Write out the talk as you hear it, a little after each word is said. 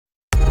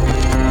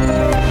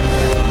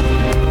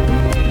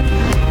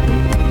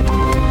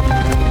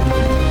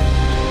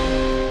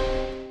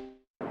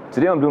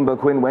Today on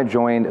BloombergQuint, we're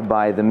joined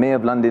by the Mayor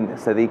of London,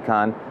 Sadiq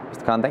Khan.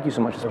 Mr. Khan, thank you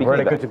so much for speaking with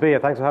us. Really good to be here.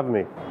 Thanks for having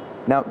me.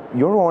 Now,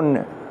 you're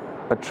on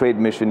a trade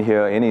mission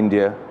here in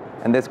India,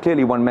 and there's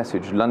clearly one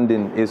message: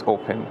 London is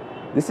open.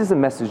 This is a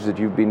message that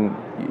you've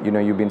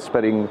been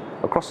spreading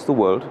across the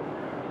world.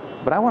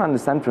 But I want to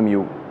understand from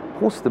you,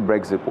 post the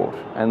Brexit vote,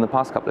 and in the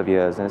past couple of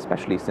years, and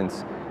especially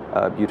since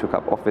you took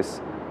up office,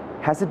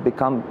 has it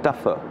become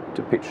tougher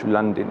to pitch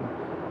London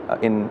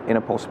in a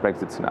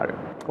post-Brexit scenario?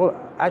 Well,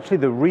 actually,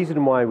 the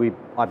reason why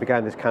I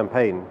began this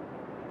campaign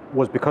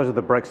was because of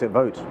the Brexit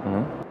vote.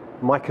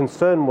 Mm-hmm. My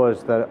concern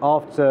was that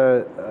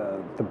after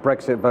the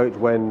Brexit vote,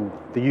 when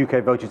the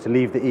UK voted to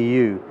leave the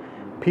EU,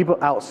 people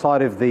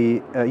outside of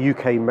the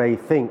UK may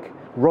think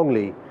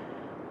wrongly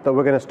that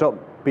we're going to stop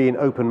being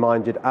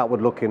open-minded,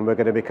 outward-looking, we're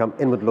going to become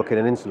inward-looking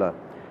and insular.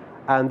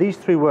 And these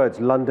three words,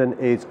 London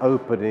is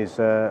open, is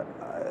a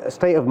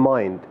state of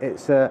mind.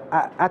 It's an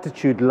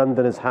attitude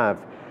Londoners have.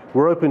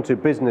 We're open to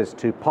business,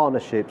 to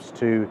partnerships,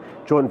 to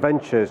joint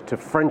ventures, to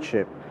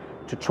friendship,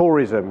 to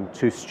tourism,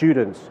 to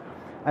students.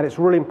 And it's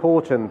really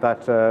important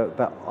that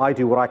I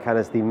do what I can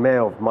as the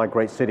mayor of my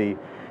great city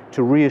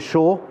to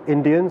reassure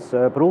Indians,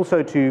 but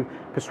also to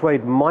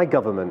persuade my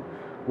government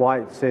why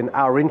it's in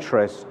our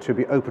interest to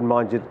be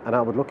open-minded and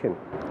outward-looking.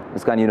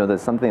 Ms. Khan,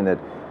 there's something that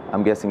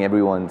I'm guessing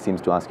everyone seems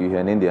to ask you here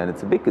in India, and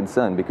it's a big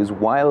concern because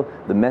while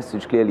the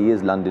message clearly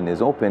is London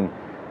is open,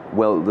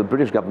 well, the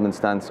British government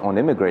stance on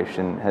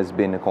immigration has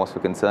been a cause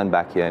for concern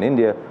back here in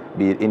India,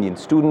 be it Indian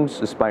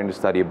students aspiring to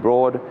study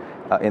abroad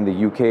in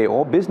the UK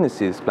or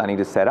businesses planning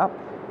to set up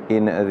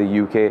in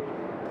the UK.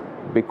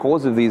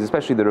 Because of these,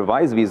 especially the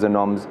revised visa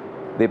norms,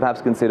 they perhaps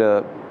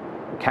consider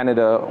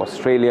Canada,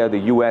 Australia, the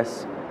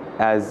US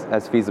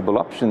as feasible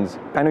options.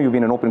 I know you've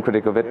been an open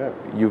critic of it. Yeah.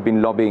 You've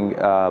been lobbying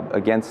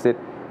against it.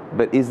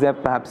 But is there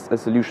perhaps a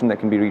solution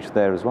that can be reached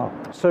there as well?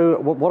 So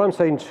what I'm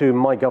saying to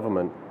my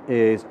government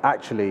is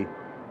actually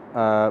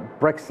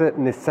Brexit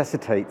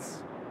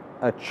necessitates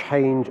a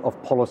change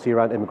of policy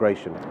around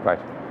immigration. Right.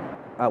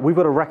 We've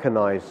got to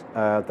recognise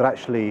that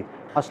actually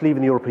us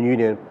leaving the European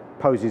Union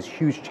poses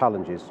huge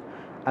challenges.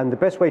 And the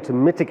best way to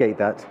mitigate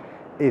that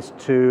is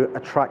to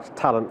attract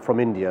talent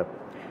from India.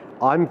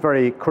 I'm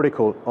very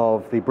critical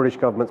of the British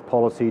government's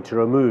policy to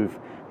remove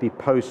the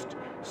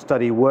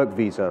post-study work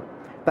visa.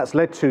 That's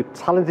led to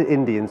talented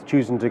Indians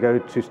choosing to go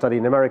to study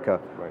in America,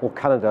 right, or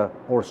Canada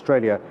or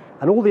Australia.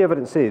 And all the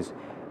evidence is,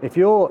 if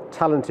you're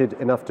talented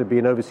enough to be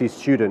an overseas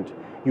student,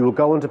 you will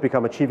go on to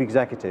become a chief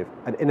executive,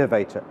 an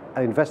innovator,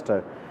 an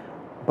investor,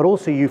 but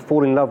also you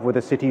fall in love with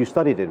the city you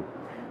studied in.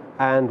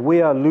 And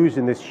we are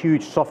losing this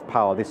huge soft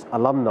power, this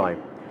alumni.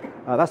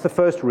 That's the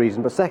first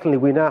reason. But secondly,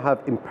 we now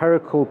have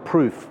empirical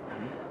proof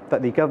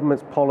that the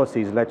government's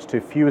policies led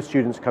to fewer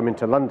students coming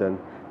to London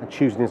and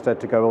choosing instead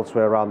to go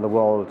elsewhere around the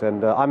world.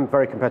 And I'm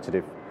very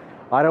competitive.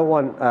 I don't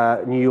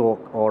want New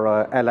York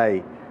or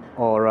LA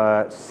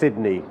or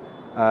Sydney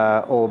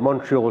or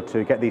Montreal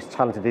to get these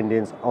talented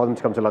Indians. I want them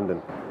to come to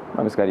London.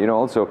 Ms. Khan,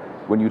 also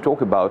when you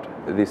talk about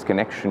this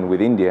connection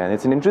with India, and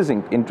it's an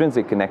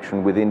intrinsic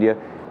connection with India,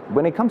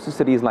 when it comes to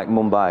cities like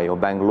Mumbai or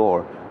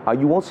Bangalore, are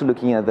you also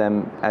looking at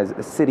them as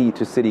a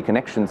city-to-city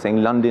connection,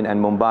 saying London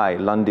and Mumbai,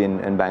 London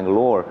and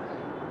Bangalore,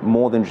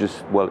 more than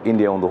just, well,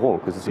 India on the whole,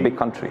 because it's a big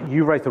country?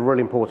 You raised a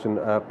really important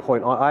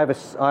point. I have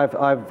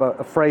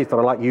a phrase that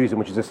I like using,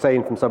 which is a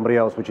saying from somebody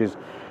else, which is,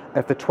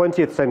 if the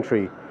 20th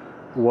century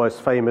was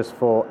famous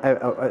for,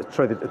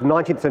 the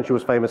 19th century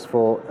was famous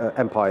for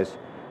empires,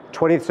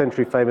 20th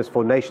century famous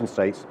for nation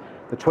states,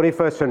 the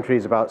 21st century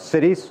is about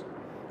cities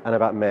and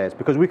about mayors,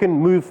 because we can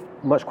move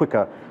much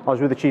quicker. I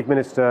was with the Chief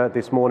Minister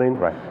this morning,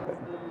 right,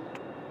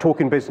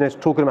 talking business,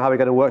 talking about how we're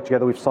going to work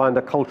together. We've signed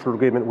a cultural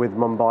agreement with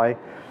Mumbai.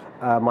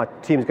 My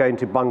team's going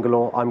to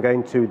Bangalore. I'm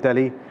going to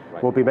Delhi.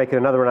 Right. We'll be making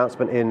another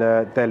announcement in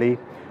Delhi.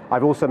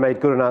 I've also made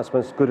good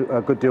announcements,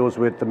 good deals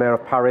with the Mayor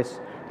of Paris,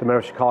 the Mayor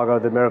of Chicago,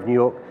 the Mayor of New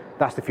York.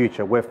 That's the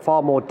future. We're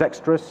far more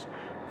dexterous,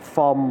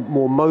 far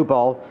more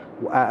mobile,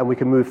 and we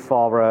can move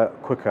far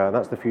quicker, and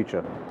that's the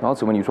future.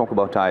 Also, when you talk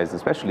about ties,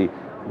 especially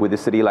with a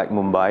city like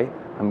Mumbai,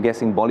 I'm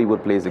guessing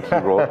Bollywood plays a key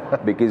role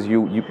because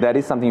that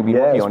is something you've been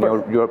working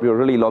on. You're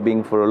really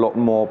lobbying for a lot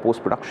more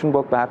post-production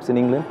work perhaps in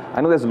England.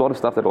 I know there's a lot of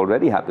stuff that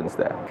already happens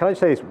there. Can I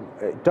say this?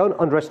 Don't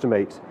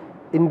underestimate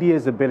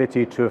India's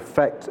ability to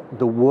affect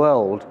the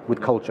world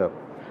with culture.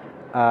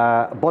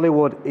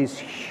 Bollywood is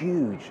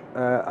huge.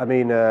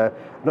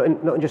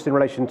 Not just in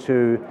relation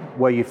to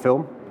where you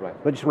film, right,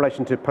 not just in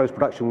relation to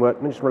post-production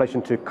work, not just in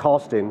relation to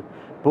casting,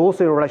 but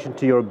also in relation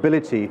to your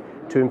ability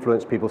to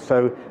influence people.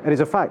 So it is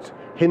a fact.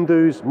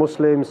 Hindus,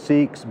 Muslims,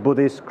 Sikhs,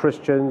 Buddhists,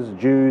 Christians,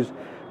 Jews,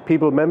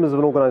 people, members of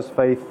an organized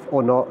faith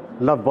or not,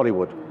 love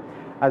Bollywood.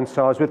 And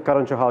so I was with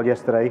Karan Johar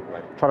yesterday,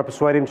 right, trying to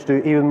persuade him to do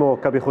even more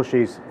Kabhi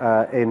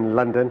Khushis in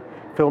London,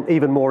 film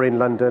even more in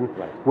London,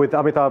 right, with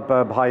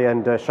Amitabh Bhai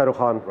and Shah Rukh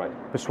Khan,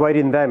 right,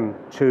 persuading them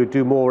to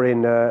do more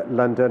in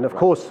London. Of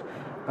course,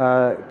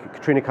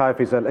 Katrina Kaif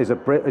is a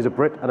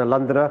Brit and a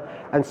Londoner,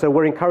 and so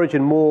we're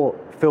encouraging more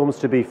films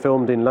to be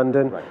filmed in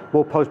London,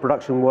 more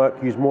post-production work,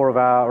 use more of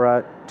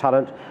our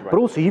talent. But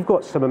also you've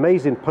got some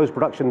amazing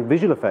post-production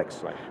visual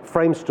effects,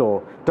 frame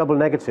store, double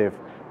negative,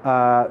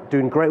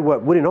 doing great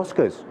work, winning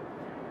Oscars.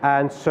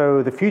 And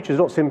so the future is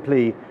not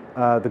simply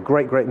the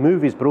great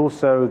movies, but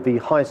also the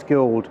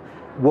high-skilled,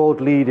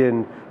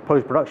 world-leading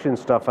post-production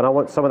stuff. And I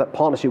want some of that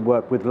partnership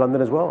work with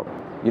London as well.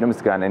 You know,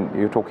 Mr. Khan, and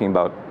you're talking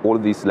about all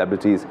of these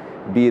celebrities,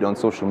 be it on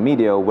social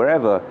media or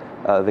wherever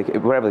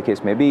the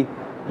case may be,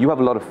 you have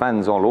a lot of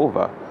fans all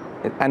over.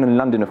 And in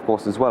London, of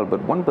course, as well.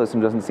 But one person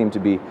who doesn't seem to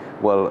be,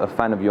 well, a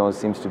fan of yours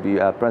seems to be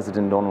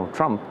President Donald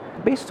Trump.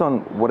 Based on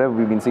whatever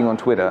we've been seeing on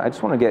Twitter, I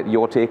just want to get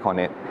your take on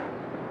it.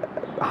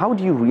 How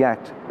do you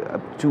react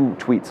to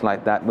tweets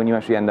like that when you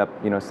actually end up,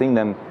 seeing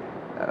them?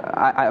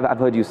 I've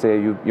heard you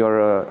say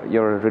you're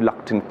a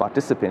reluctant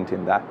participant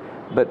in that,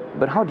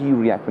 but how do you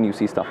react when you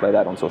see stuff like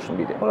that on social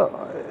media?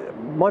 Well,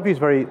 my view is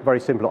very, very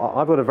simple.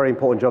 I've got a very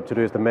important job to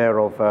do as the mayor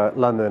of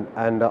London,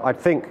 and I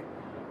think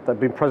that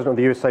being president of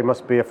the USA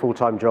must be a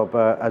full-time job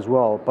as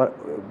well. But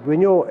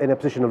when you're in a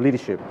position of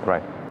leadership,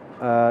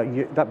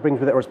 that brings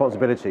with it a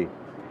responsibility.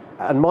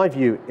 And my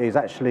view is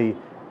actually,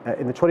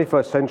 in the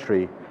 21st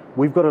century,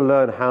 we've got to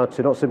learn how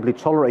to not simply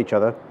tolerate each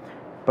other,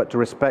 but to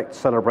respect,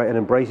 celebrate, and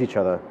embrace each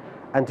other.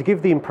 And to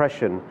give the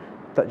impression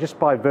that just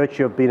by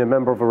virtue of being a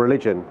member of a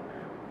religion,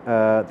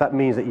 that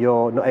means that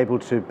you're not able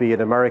to be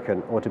an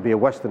American or to be a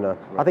Westerner,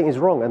 I think is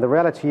wrong. And the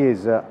reality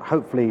is,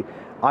 hopefully,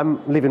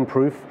 I'm living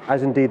proof,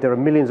 as indeed there are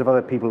millions of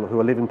other people who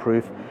are living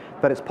proof,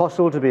 that it's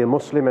possible to be a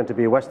Muslim and to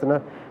be a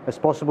Westerner. It's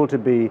possible to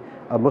be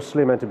a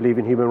Muslim and to believe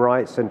in human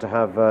rights and to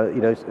have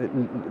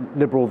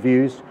liberal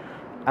views.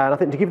 And I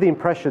think to give the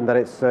impression that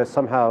it's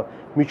somehow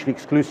mutually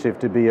exclusive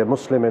to be a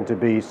Muslim and to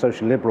be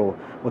social liberal,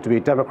 or to be a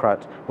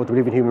Democrat, or to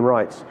believe in human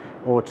rights,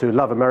 or to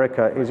love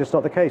America is just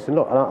not the case. And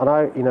look,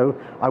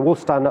 I will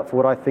stand up for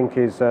what I think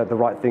is the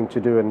right thing to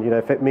do. And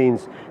if it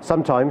means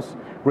sometimes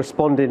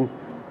responding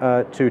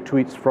to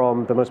tweets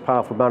from the most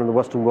powerful man in the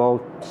Western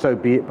world, so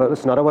be it. But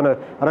listen, I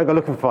don't go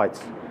looking for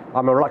fights.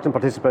 I'm a reluctant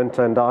participant,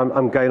 and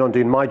I'm going on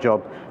doing my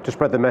job to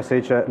spread the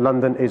message.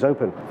 London is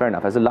open. Fair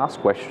enough. As a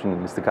last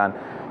question, Mr. Khan,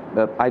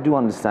 I do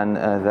understand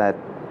that,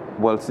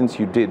 well, since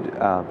you did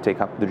take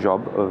up the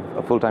job of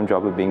a full-time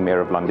job of being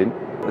mayor of London,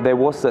 there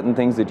were certain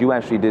things that you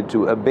actually did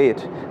to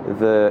abate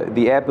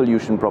the air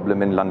pollution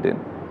problem in London.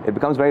 It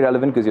becomes very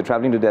relevant because you're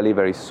traveling to Delhi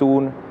very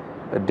soon.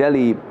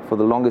 Delhi, for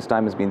the longest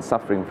time, has been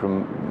suffering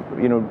from,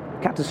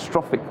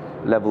 catastrophic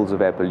levels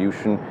of air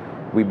pollution.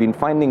 We've been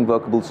finding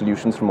workable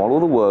solutions from all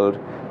over the world,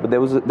 but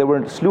there were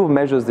a slew of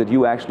measures that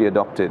you actually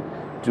adopted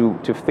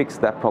to fix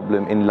that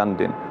problem in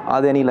London.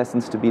 Are there any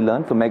lessons to be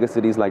learned for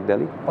megacities like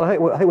Delhi? Well,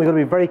 I think we've got to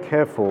be very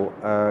careful,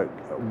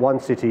 one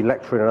city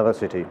lecturing another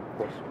city.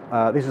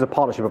 This is a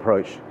partnership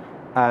approach.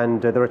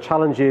 And there are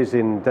challenges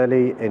in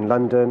Delhi, in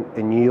London,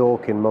 in New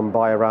York, in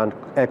Mumbai around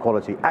air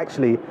quality.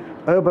 Actually,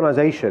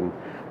 urbanization,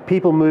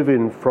 people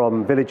moving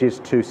from villages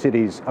to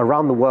cities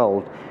around the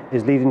world,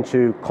 is leading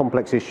to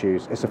complex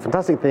issues. It's a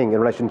fantastic thing in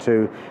relation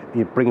to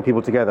bringing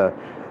people together.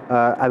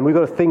 And we've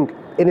got to think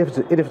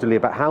innovatively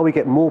about how we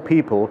get more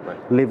people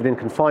living in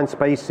confined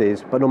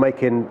spaces but not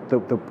making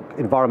the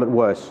environment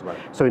worse.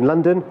 So in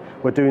London,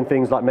 we're doing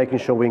things like making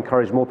sure we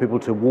encourage more people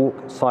to walk,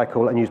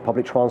 cycle and use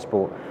public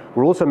transport.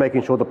 We're also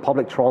making sure the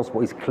public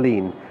transport is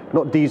clean,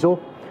 not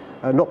diesel,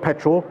 not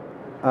petrol,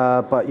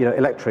 but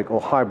electric or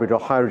hybrid or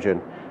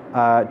hydrogen.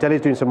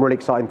 Delhi's doing some really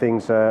exciting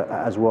things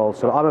as well.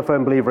 So I'm a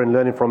firm believer in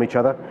learning from each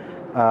other.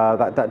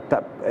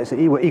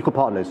 We're equal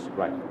partners,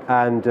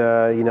 and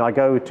I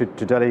go to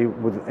Delhi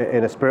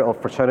in a spirit of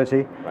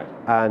fraternity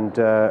and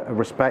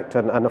respect,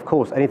 and of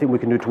course anything we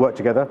can do to work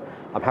together,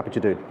 I'm happy to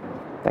do.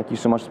 Thank you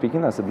so much for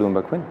speaking. That's the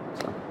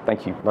BloombergQuint. So,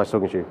 thank you. Nice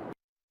talking to you.